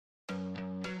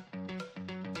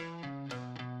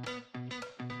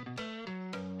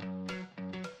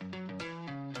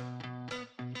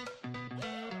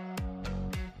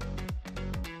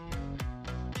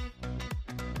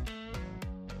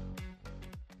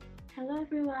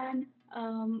everyone.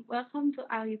 Welcome to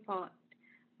AliPod.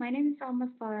 My name is Alma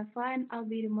Spalafa and I'll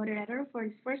be the moderator for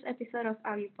this first episode of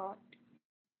AliPod.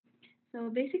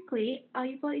 So basically,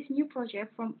 AliPod is a new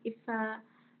project from IFSA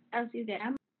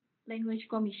LCDM Language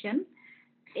Commission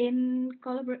and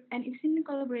it's in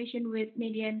collaboration with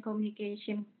Media and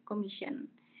Communication Commission.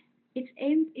 Its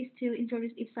aim is to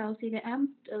introduce IFSA LCDM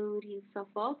to the IFSA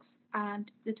folks,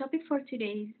 and the topic for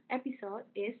today's episode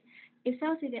is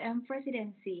IFSA LCDM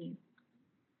Presidency.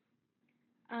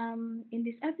 In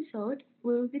this episode,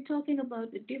 we'll be talking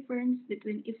about the difference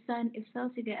between IFSA and IFSA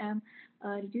CDM,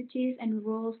 the duties and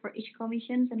roles for each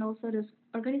commission, and also the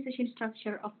organization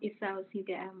structure of IFSA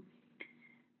CDM.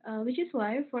 Which is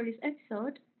why, for this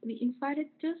episode, we invited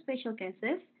two special guests.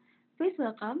 Please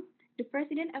welcome the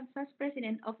President and Vice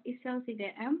President of IFSA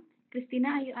CDM, Christina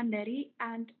Ayu Andari,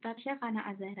 and Raksha Kana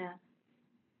Azara.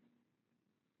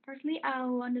 Firstly, I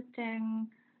want to thank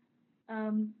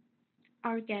um,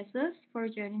 our guests for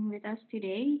joining with us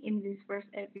today in this first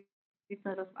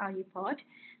episode of AliPod.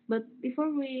 But before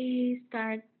we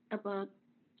start about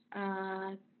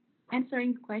uh,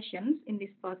 answering questions in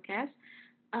this podcast,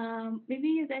 maybe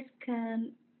you guys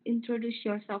can introduce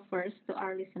yourself first to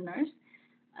our listeners.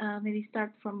 Maybe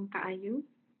start from Kak Ayu.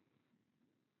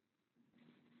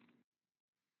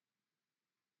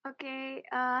 Okay,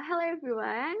 hello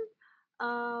everyone.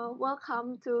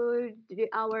 Welcome to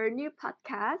our new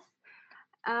podcast.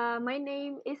 My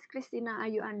name is Christina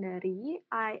Ayu Andari.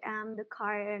 I am the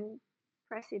current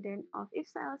president of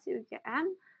IFSA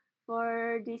UGM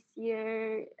for this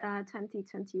year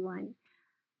 2021.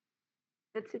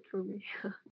 That's it for me.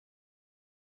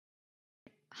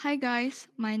 Hi guys,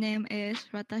 my name is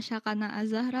Ratasha Kana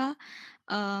Azahra.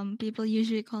 People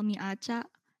usually call me Acha,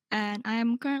 and I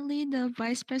am currently the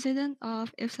Vice President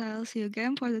of IFSA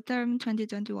Game for the term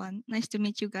 2021. Nice to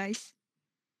meet you guys.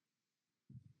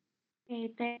 Okay,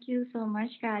 thank you so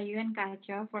much, Kak Ayu and Kak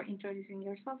Acha, for introducing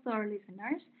yourself to our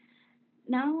listeners.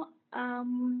 Now, I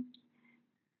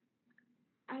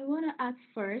want to ask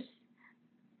first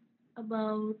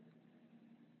about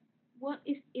what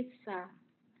is IFSA,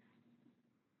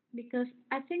 because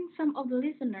I think some of the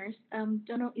listeners don't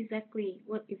know exactly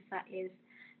what IFSA is.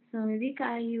 So maybe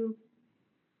Kak Ayu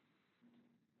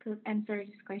could answer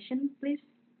this question, please.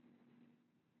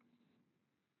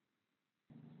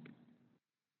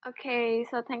 Okay,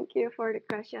 so thank you for the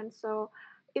question. So,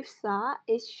 IFSA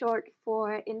is short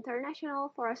for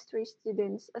International Forestry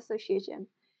Students Association.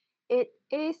 It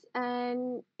is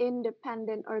an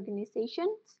independent organization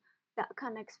that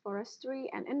connects forestry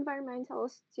and environmental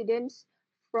students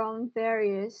from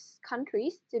various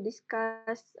countries to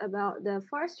discuss about the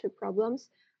forestry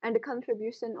problems and the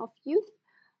contribution of youth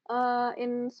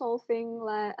in solving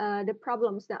the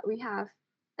problems that we have,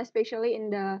 especially in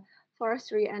the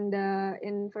forestry and the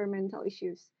environmental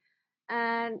issues.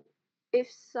 And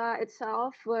IFSA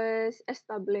itself was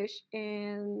established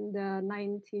in the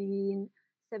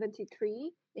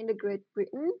 1973 in the Great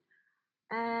Britain,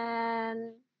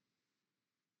 and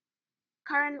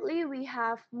currently we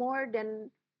have more than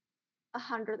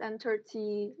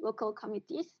 130 local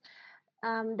committees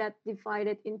that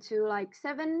divided into like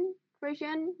seven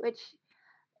regions, which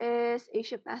is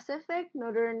Asia Pacific,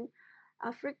 Northern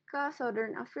Africa,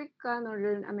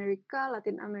 Northern America,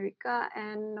 Latin America,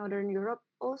 and Northern Europe,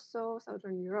 also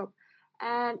Southern Europe.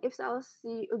 And if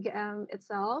IFSA UGM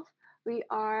itself, we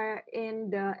are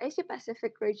in the Asia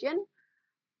Pacific region,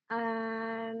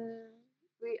 and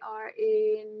we are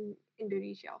in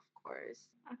Indonesia, of course.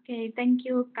 Okay, thank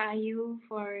you, Kayu,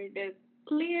 for the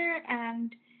clear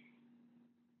and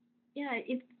yeah,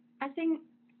 it. I think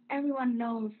everyone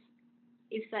knows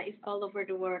IFSA is all over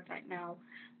the world right now.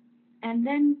 And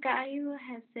then Kayu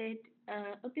has said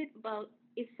a bit about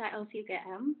IFSA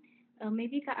LCTM.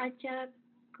 Maybe Kak Acha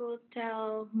could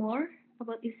tell more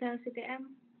about IFSA LCTM.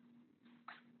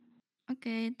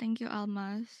 Okay, thank you,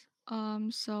 Almas.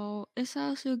 So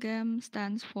IFSA Game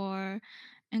stands for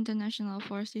International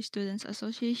Forestry Students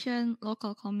Association,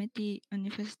 Local Committee,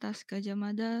 Universitas Gadjah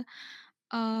Mada.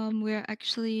 We're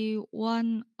actually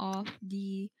one of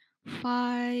the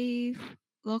five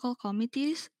local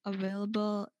committees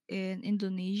available in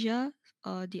Indonesia.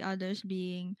 The others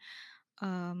being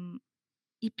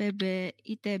IPB,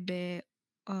 ITB,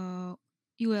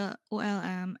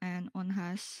 ULM, and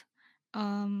ONHAS.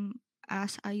 Um,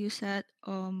 as Ayu said,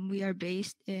 we are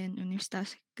based in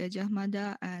Universitas Gadjah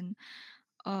Mada, and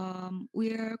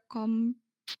we are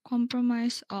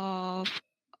compromised of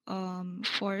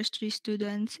forestry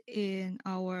students in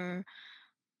our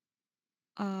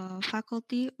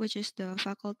faculty, which is the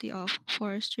Faculty of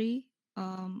Forestry.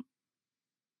 Um,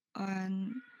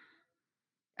 and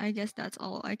I guess that's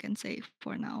all I can say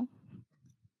for now.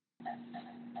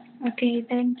 Okay,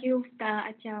 thank you,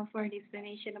 Acha, for the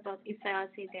explanation about IFSA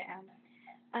CDM.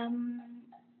 Um,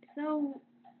 so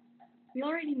we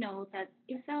already know that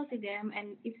IFSA CDM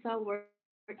and IFSA work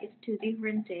is two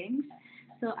different things.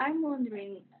 So I'm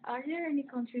wondering, are there any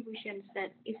contributions that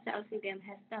IFSA CDM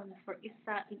has done for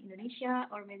IFSA in Indonesia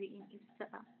or maybe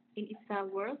in IFSA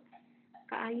world?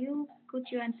 Kak Ayu, could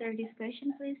you answer this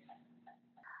question, please?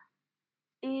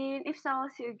 In IFSAL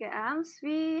UGMs,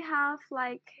 we have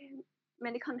like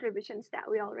many contributions that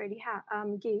we already have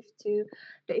gave to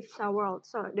the IFSA world.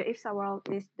 So the IFSA world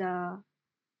is the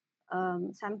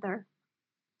center,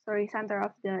 center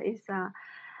of the IFSA.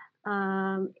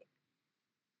 Um,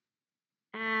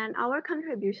 and our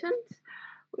contributions,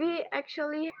 we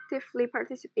actually actively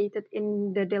participated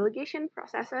in the delegation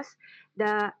processes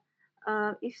that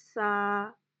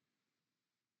IFSA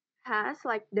has,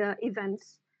 like the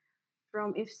events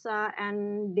from IFSA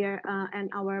and their and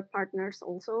our partners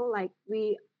also. Like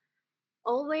we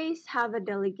always have a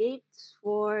delegate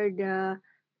for the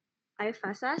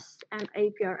IFSS and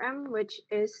APRM, which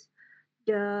is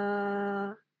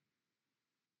the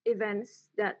events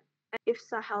that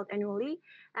IFSA held annually.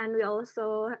 And we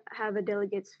also have a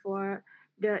delegates for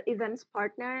the events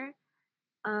partner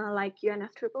like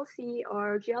UNFCCC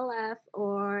or GLF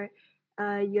or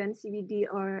UNCBD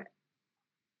or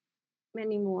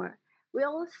many more. We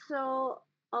also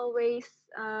always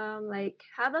like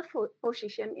have a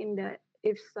position in the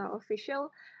IFSA official,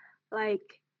 like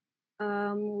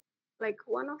like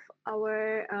one of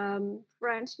our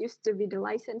friends used to be the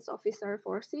license officer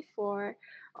for C4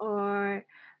 or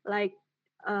like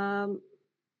um,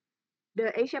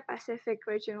 the Asia Pacific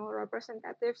regional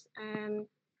representatives and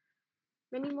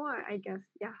many more, I guess.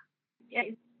 Yeah. Yeah,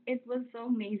 it was so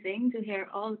amazing to hear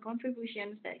all the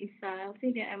contributions that IFSA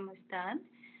CDM has done.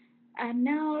 And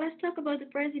now let's talk about the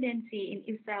presidency in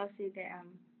IFSA CDM.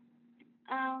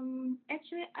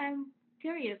 Actually, I'm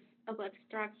curious about the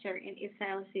structure in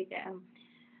IFSA CDM.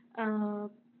 Uh,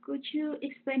 could you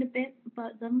explain a bit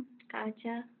about them, Kak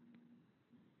Acha?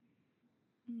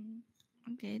 Mm,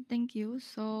 Okay, thank you.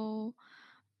 So,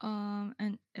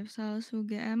 and IFSAL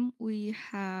SUGM, we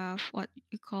have what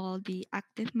we call the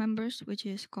active members, which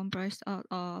is comprised out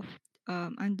of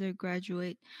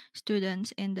undergraduate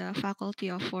students in the Faculty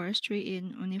of Forestry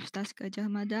in Universitas Gadjah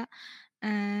Mada.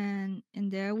 And in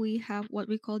there, we have what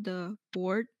we call the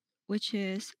board, which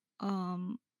is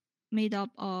made up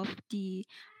of the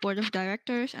board of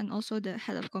directors and also the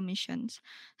head of commissions.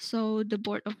 So the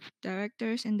board of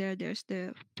directors, in there, there's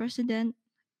the president,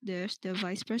 there's the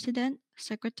vice president,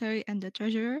 secretary, and the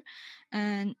treasurer,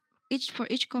 and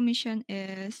each commission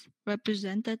is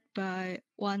represented by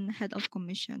one head of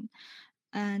commission,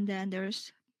 and then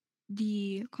there's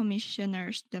the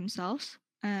commissioners themselves,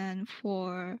 and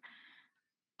for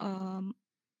um,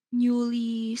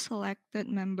 newly selected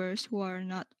members who are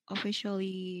not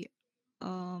officially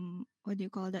what do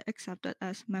you call that, accepted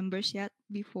as members yet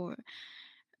before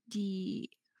the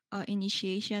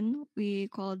initiation, we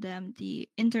call them the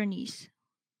internees.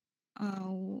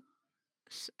 uh,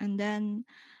 and then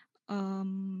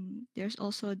there's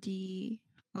also the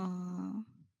uh,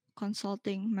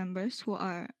 consulting members who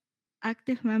are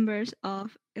active members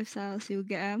of IFSAL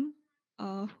CUGM,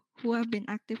 uh, who have been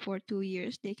active for 2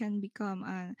 years. They can become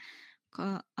a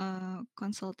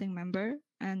consulting member.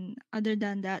 And other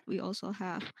than that, we also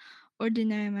have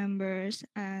ordinary members,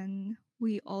 and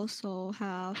we also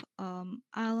have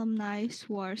alumni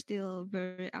who are still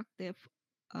very active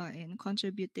in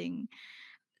contributing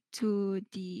to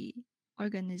the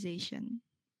organization.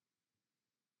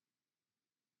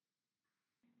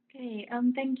 Okay,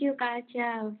 thank you, Kak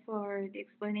Acha, for the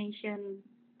explanation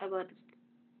about the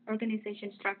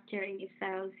organization structure in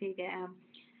IFSA CDM.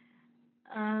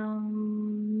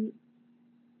 Um,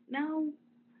 Now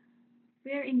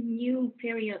we're in new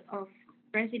period of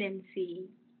presidency,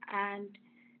 and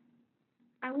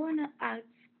I wanna ask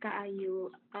Kak Ayu,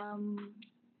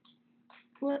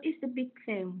 what is the big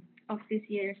theme of this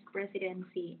year's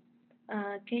presidency?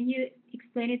 Can you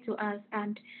explain it to us?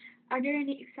 And are there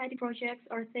any exciting projects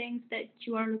or things that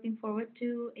you are looking forward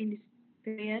to in this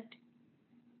period?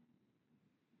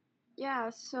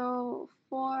 Yeah, so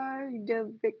for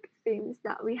the big themes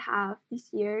that we have this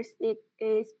year, it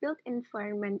is built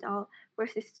environmental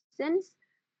resistance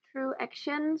through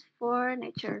actions for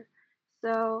nature.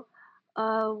 So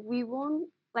we won't,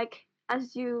 like,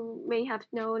 as you may have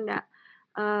known that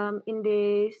in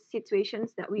the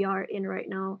situations that we are in right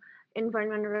now,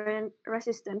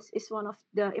 resistance is one of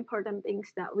the important things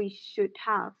that we should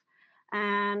have.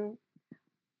 And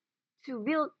to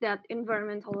build that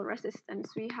environmental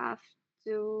resistance, we have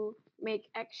to make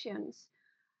actions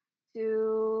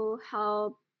to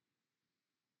help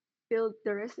build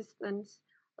the resistance,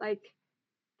 like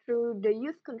through the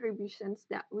youth contributions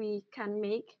that we can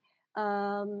make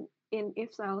in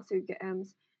IFSAL UGMs.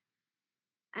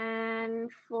 And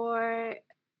for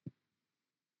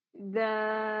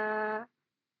the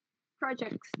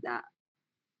projects that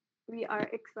we are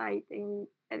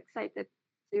excited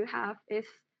to have is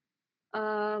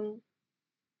um,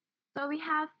 so we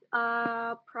have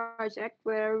a project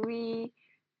where we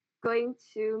going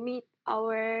to meet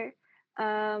our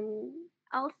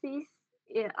LCs,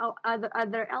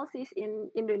 other LCs in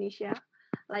Indonesia.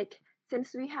 Like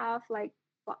since we have like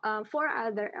four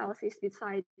other LCs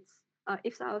besides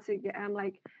IFSA LCGM,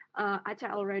 like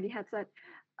Acha already had said,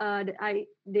 the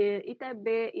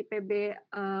ITB, IPB,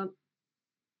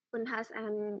 Unhas,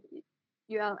 and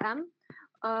ULM.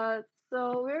 Uh,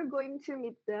 so we're going to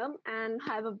meet them and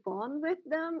have a bond with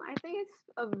them. I think it's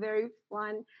a very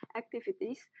fun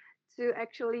activities to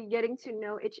actually getting to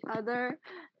know each other,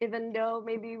 even though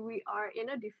maybe we are in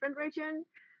a different region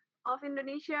of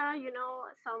Indonesia. You know,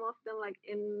 some of them like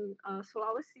in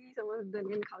Sulawesi, some of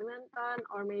them in Kalimantan,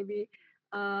 or maybe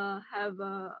have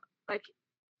like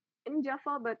in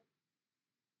Java, but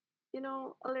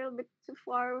a little bit too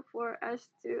far for us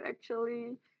to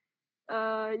actually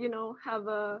have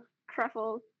a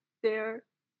travel there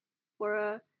for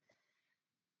a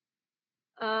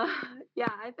uh, yeah,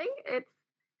 I think it's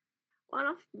one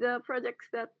of the projects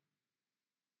that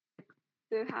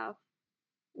to have.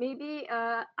 Maybe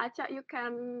Acha, you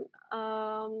can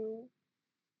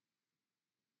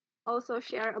also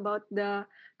share about the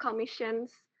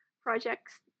commissions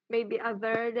projects, maybe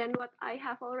other than what I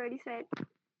have already said.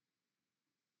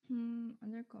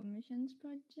 Other commissions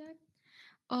project.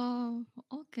 Oh,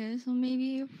 okay. So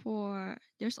maybe for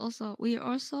there's also we're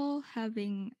also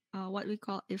having what we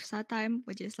call IFSA time,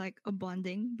 which is like a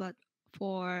bonding, but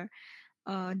for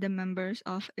the members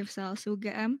of IFSA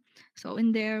SUGM. So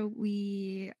in there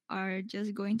we are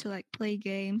just going to like play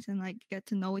games and like get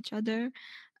to know each other.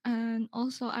 And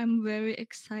also I'm very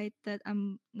excited.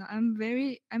 I'm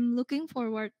looking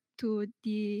forward to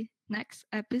the next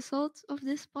episodes of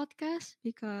this podcast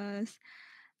because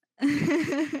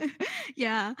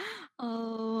yeah,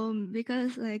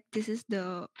 because like this is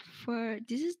the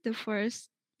first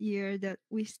year that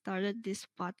we started this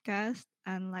podcast,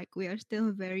 and like we are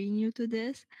still very new to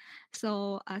this.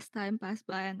 So as time passed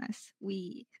by and as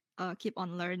we keep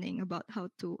on learning about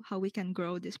how we can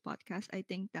grow this podcast, I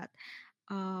think that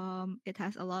it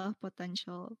has a lot of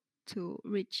potential to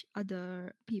reach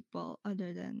other people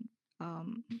other than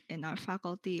in our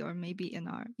faculty or maybe in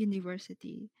our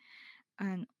university.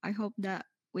 And I hope that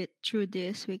with through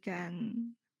this we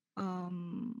can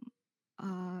um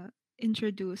uh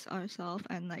introduce ourselves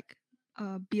and like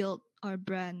build our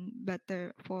brand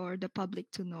better for the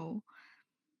public to know.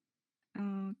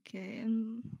 Okay,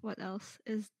 and what else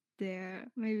is there?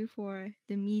 Maybe for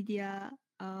the media,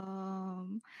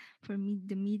 for me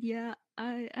the media,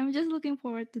 I'm just looking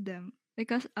forward to them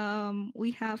because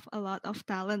we have a lot of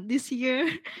talent this year,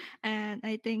 and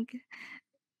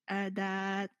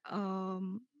that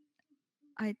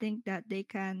I think that they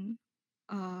can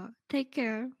take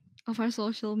care of our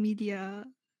social media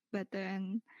better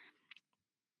and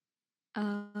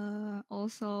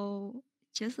also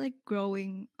just like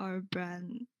growing our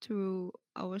brand through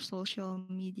our social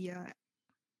media.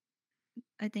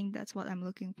 I think that's what I'm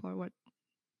looking forward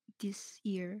this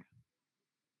year.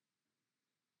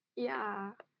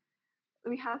 Yeah,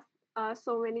 we have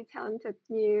so many talented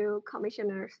new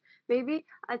commissioners. Maybe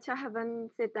Acha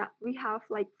haven't said that we have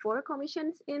like four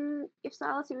commissions in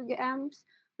IFSAL UGMs,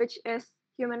 which is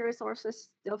Human Resources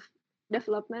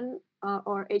Development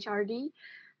or HRD.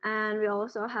 And we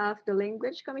also have the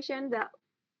Language Commission that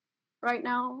right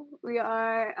now we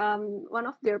are, one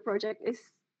of their project is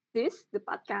the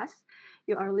podcast.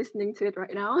 You are listening to it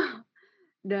right now,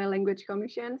 the Language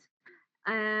Commissions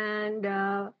and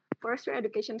Forestry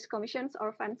Education Commissions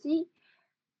or FANCY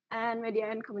and Media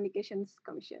and Communications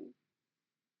Commission.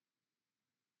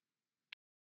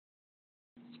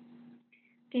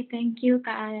 Okay, thank you,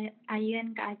 Ayu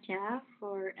and Kak Acha,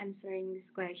 for answering this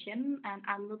question. And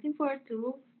I'm looking forward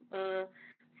to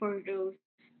for those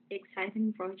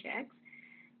exciting projects.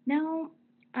 Now,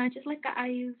 just like Kak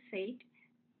Ayu said,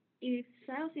 if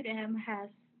SAIL has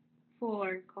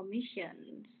four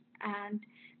commissions, and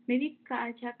maybe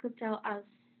Kak Acha could tell us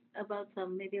about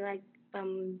some, maybe like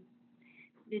um,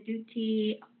 the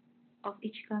duty of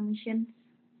each commission.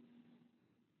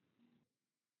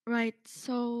 Right.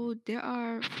 So there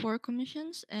are four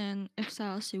commissions in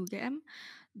FSAL UGM.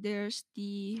 There's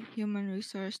the Human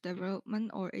Resource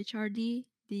Development or HRD,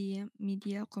 the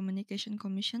Media Communication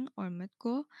Commission or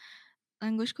MEDCO,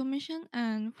 Language Commission,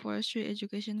 and Forestry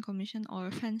Education Commission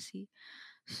or FANCY.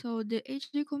 So the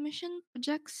HD Commission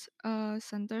projects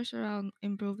centers around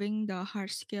improving the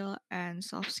hard skill and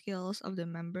soft skills of the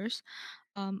members.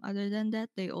 Other than that,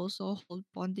 they also hold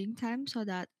bonding time so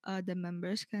that the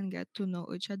members can get to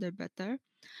know each other better.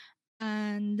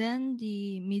 And then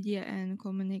the Media and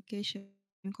Communication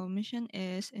Commission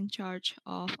is in charge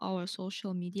of our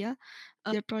social media.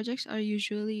 Their projects are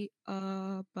usually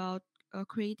about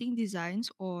creating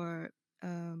designs or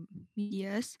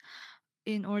medias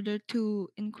in order to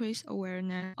increase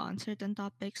awareness on certain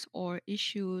topics or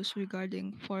issues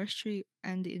regarding forestry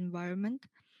and the environment.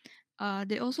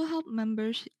 They also help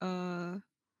members.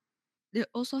 They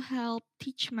also help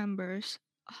teach members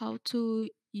how to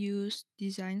use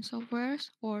design softwares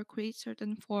or create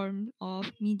certain form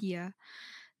of media.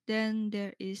 Then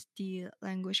there is the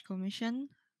language commission,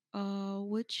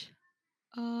 which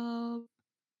uh,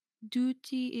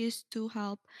 duty is to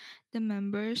help the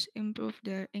members improve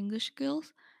their English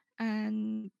skills.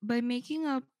 And by making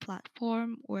a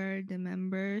platform where the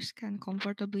members can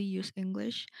comfortably use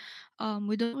English,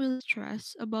 we don't really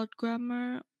stress about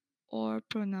grammar or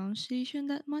pronunciation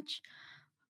that much.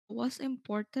 What's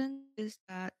important is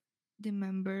that the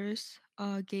members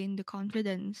gain the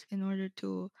confidence in order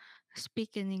to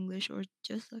speak in English or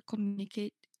just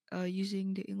communicate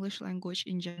using the English language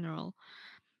in general.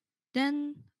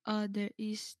 Then there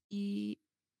is the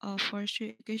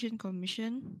Forestry Education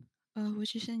Commission,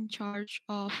 which is in charge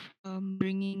of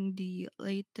bringing the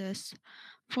latest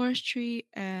forestry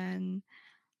and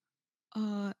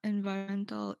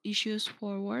environmental issues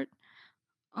forward.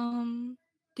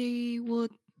 They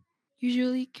would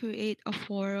usually create a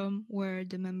forum where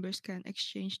the members can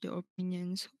exchange their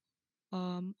opinions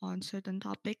on certain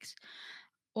topics,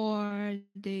 or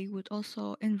they would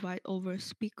also invite over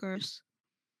speakers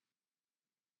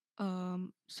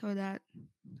so that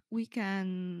we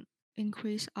can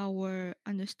increase our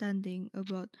understanding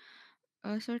about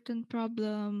a certain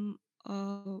problem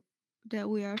that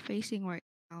we are facing right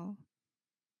now.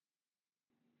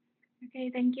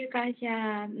 Okay, thank you,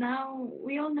 Kaja. Now,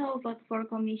 we all know about four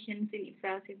commissions in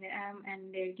itself, CVM, and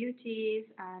their duties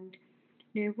and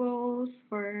their roles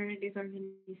for this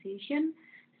organization.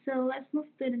 So let's move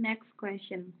to the next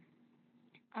question.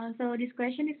 So this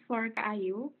question is for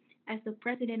Kaayu as the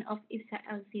president of IFSA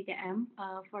LCDM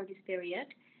for this period.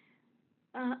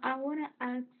 I want to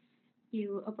ask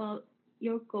you about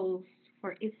your goals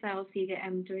for IFSA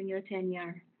LCDM during your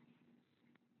tenure.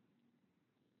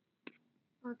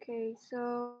 Okay,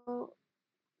 so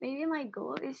maybe my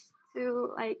goal is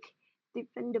to like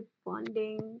deepen the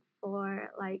bonding for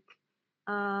like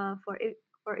for it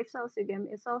for itself again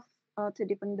itself to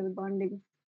deepen the bonding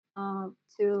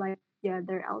to like yeah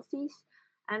their LCs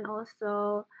and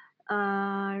also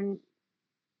uh,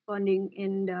 bonding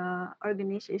in the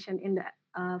organization in the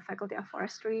faculty of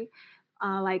forestry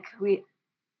like we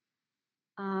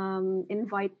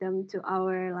invite them to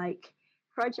our like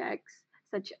projects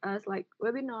such as like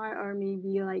webinar or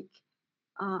maybe like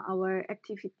our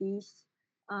activities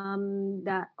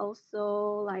that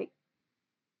also like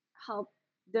help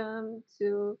them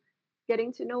to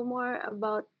getting to know more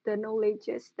about the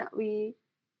knowledges that we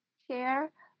share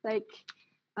like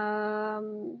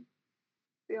um,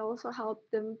 we also help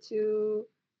them to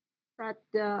spread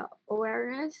the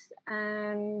awareness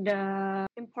and the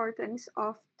importance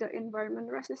of the environment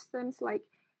resistance like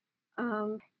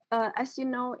as you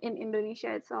know in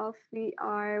Indonesia itself we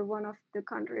are one of the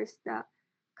countries that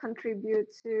contribute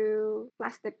to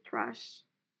plastic trash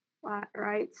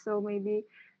right so maybe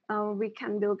we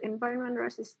can build environment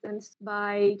resistance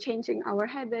by changing our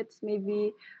habits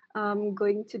maybe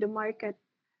going to the market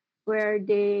where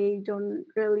they don't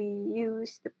really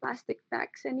use the plastic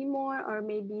bags anymore or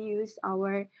maybe use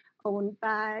our own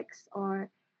bags or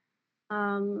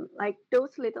like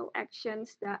those little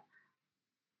actions that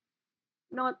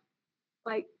not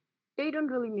like they don't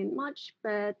really mean much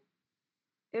but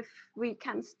if we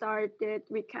can start it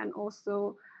we can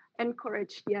also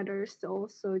encourage the others to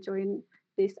also join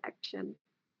this action.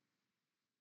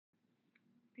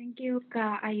 Thank you,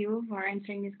 Ka Ayu, for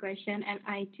answering this question, and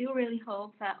I do really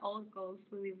hope that all goals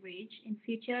will be reached in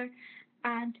future.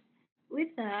 And with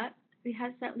that, we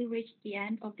have sadly reached the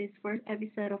end of this first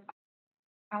episode of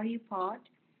Ayu Pod.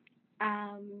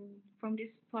 From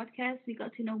this podcast, we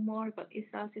got to know more about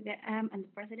ISAL CDM and the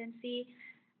presidency.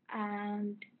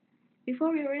 And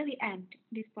before we really end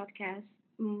this podcast,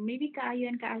 maybe Ka Ayu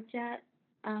and Ka Aja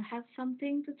have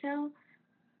something to tell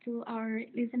to our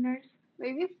listeners.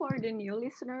 Maybe for the new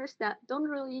listeners that don't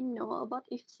really know about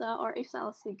IFSA or IFSA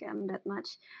LCGM that much,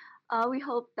 we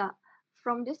hope that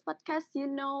from this podcast you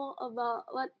know about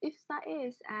what IFSA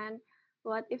is and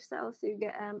what IFSA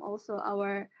LCGM, also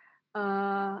our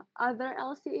other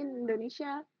LC in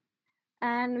Indonesia.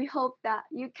 And we hope that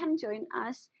you can join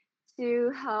us to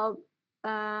help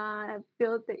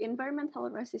build the environmental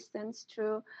resistance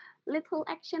through little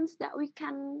actions that we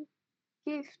can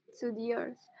give to the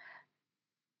earth.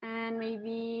 And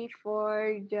maybe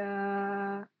for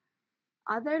the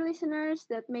other listeners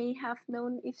that may have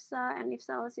known IFSA and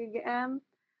IFSA LCGM,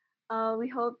 we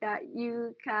hope that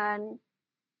you can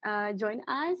join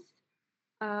us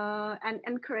and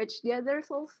encourage the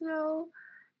others also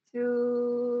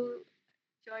to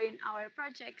join our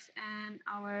projects and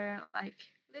our like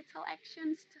little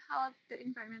actions to help the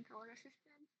environmental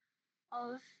resistance.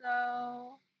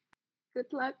 Also,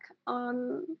 good luck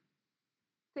on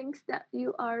things that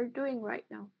you are doing right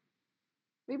now.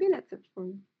 Maybe that's it for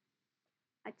me.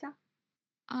 Acha.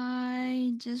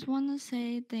 I just want to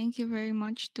say thank you very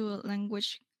much to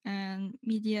Language and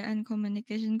Media and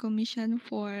Communication Commission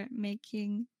for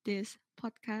making this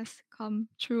podcast come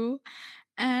true.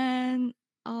 And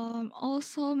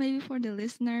also maybe for the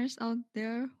listeners out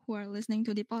there who are listening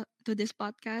to to this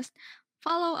podcast,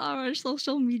 follow our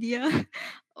social media.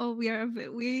 Oh, we're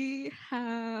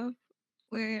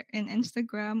in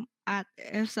Instagram at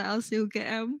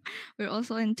FSLCUGM. We're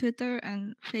also in Twitter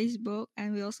and Facebook,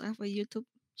 and we also have a YouTube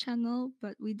channel,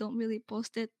 but we don't really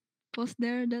post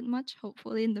there that much.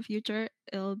 Hopefully, in the future,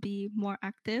 it'll be more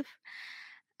active.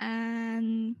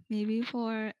 And maybe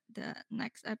for the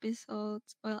next episode,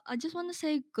 well, I just want to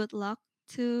say good luck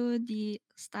to the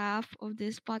staff of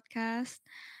this podcast,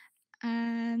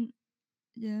 and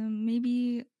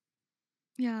maybe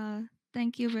yeah,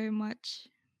 thank you very much.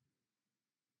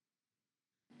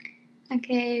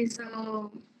 Okay,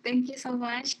 so thank you so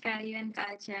much, Kayu and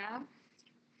Kaja,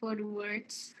 for the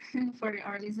words for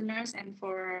our listeners and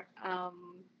for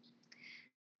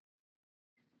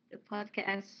the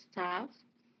podcast staff.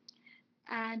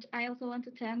 And I also want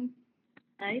to thank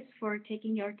guys for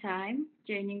taking your time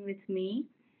joining with me.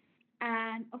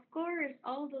 And of course,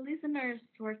 all the listeners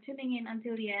for tuning in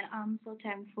until the end. I'm so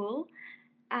thankful.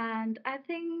 And I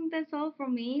think that's all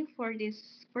from me for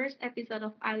this first episode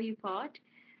of AliPod.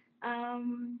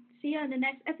 See you on the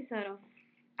next episode of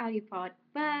AliPod.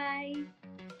 Bye.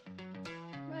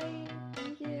 Bye.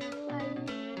 Thank you.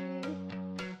 Bye.